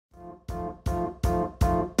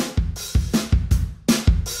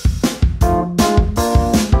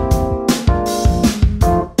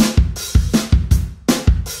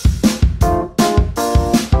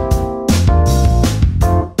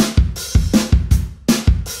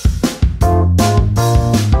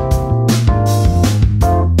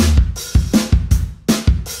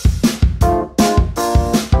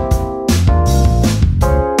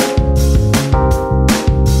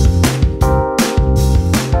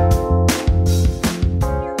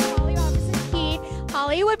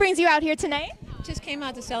out here tonight? Just came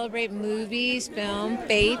out to celebrate movies, film,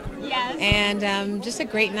 faith, Yes. and just a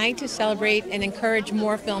great night to celebrate and encourage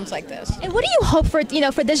more films like this. And what do you hope for,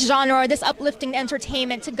 for this genre or this uplifting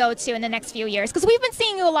entertainment to go to in the next few years? Because we've been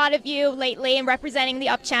seeing a lot of you lately and representing the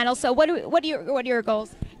Up channel. So what are your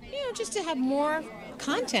goals? Just to have more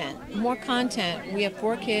content, more content. We have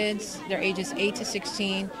 4 kids. They're ages 8 to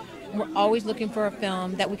 16. We're always looking for a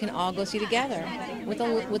film that we can all go see together with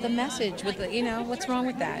a message, with what's wrong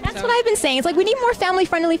with that? That's what I've been saying. It's like we need more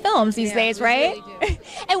family-friendly films these days, right? Really do.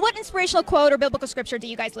 And what inspirational quote or biblical scripture do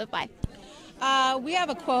you guys live by? We have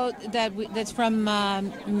a quote that's from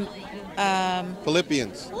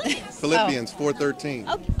Philippians. Philippians 4:13.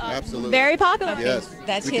 Okay. Absolutely. Very popular. Yes.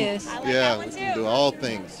 That's his. I like Yeah, that one we can too. do all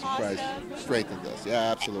things. Awesome. Christ strengthens us.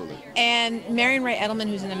 Yeah, absolutely. And Marion Ray Edelman,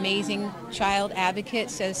 who's an amazing child advocate,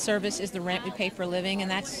 says service is the rent we pay for living, and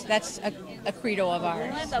that's a credo of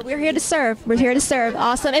ours. So we're here to serve. We're here to serve.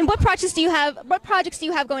 Awesome. And what projects do you have? What projects do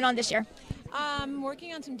you have going on this year?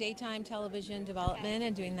 Working on some daytime television development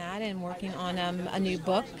and doing that, and working on a new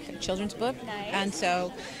book, a children's book, Nice.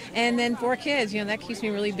 and then 4 kids. That keeps me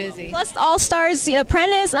really busy. Plus All Stars,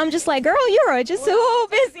 Apprentice. I'm just like, girl, you're just so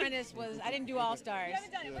busy. Apprentice I didn't do All Stars.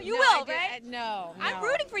 You will, right? No. I'm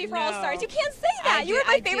rooting for you for All No. Stars. You can't say that. You were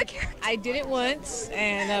my favorite character. I did it once,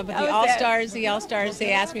 and but That the was it. All Stars,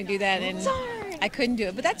 they asked me to do that, and Darn. I couldn't do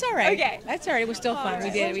it. But that's all right. Okay. That's all right. It was still fun. We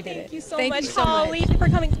did it. Thank you so Thank much, you so Holly, much. for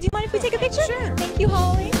coming. Do you mind if we take a picture? Sure. Thank you,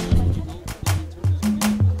 Holly.